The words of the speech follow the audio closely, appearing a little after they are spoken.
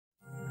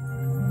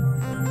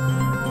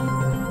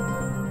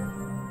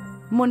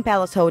Moon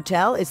Palace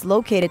Hotel is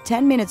located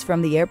 10 minutes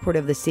from the airport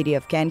of the city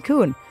of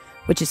Cancun,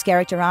 which is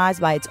characterized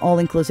by its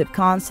all-inclusive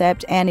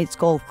concept and its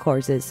golf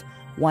courses.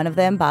 One of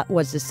them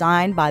was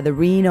designed by the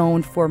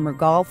renowned former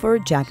golfer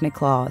Jack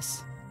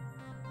Nicklaus.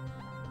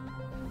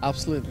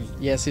 Absolutely,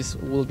 yes, it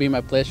will be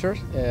my pleasure.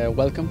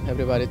 Welcome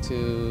everybody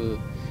to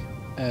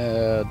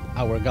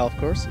our golf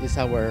course. It's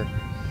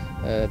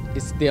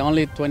the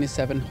only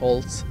 27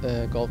 holes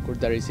golf course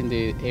that is in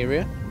the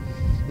area.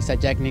 It's a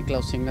Jack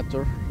Nicklaus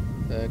signature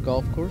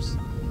golf course,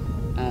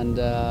 and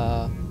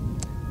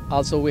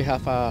also we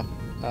have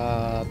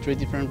 3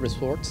 different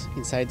resorts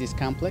inside this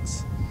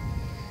complex.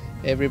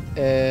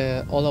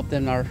 All of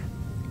them are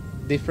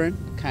different,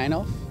 kind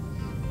of.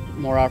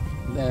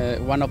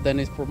 One of them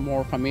is for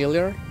more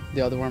familiar,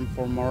 the other one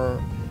for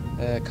more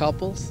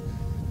couples.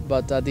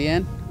 But at the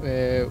end,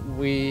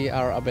 we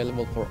are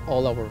available for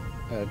all our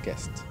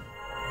guests.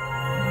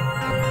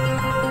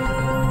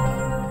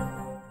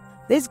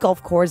 This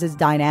golf course is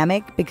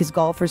dynamic because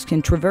golfers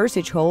can traverse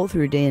each hole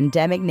through the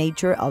endemic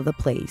nature of the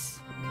place.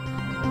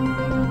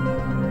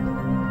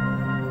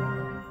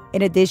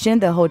 In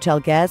addition, the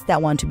hotel guests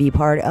that want to be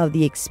part of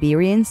the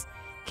experience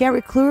can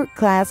recruit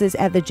classes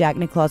at the Jack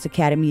Nicklaus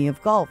Academy of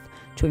Golf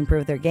to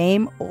improve their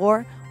game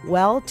or,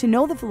 well, to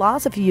know the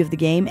philosophy of the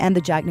game and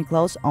the Jack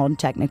Nicklaus own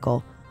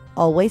technical,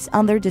 always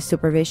under the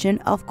supervision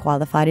of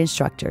qualified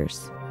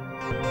instructors.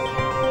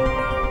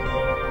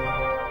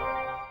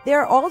 There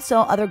are also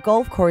other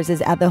golf courses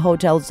at the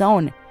hotel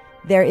zone.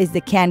 There is the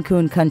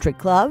Cancun Country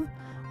Club,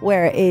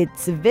 where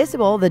it's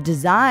visible the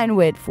design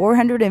with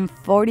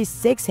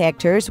 446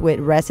 hectares with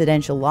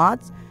residential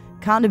lots,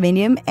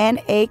 condominium,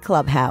 and a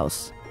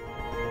clubhouse.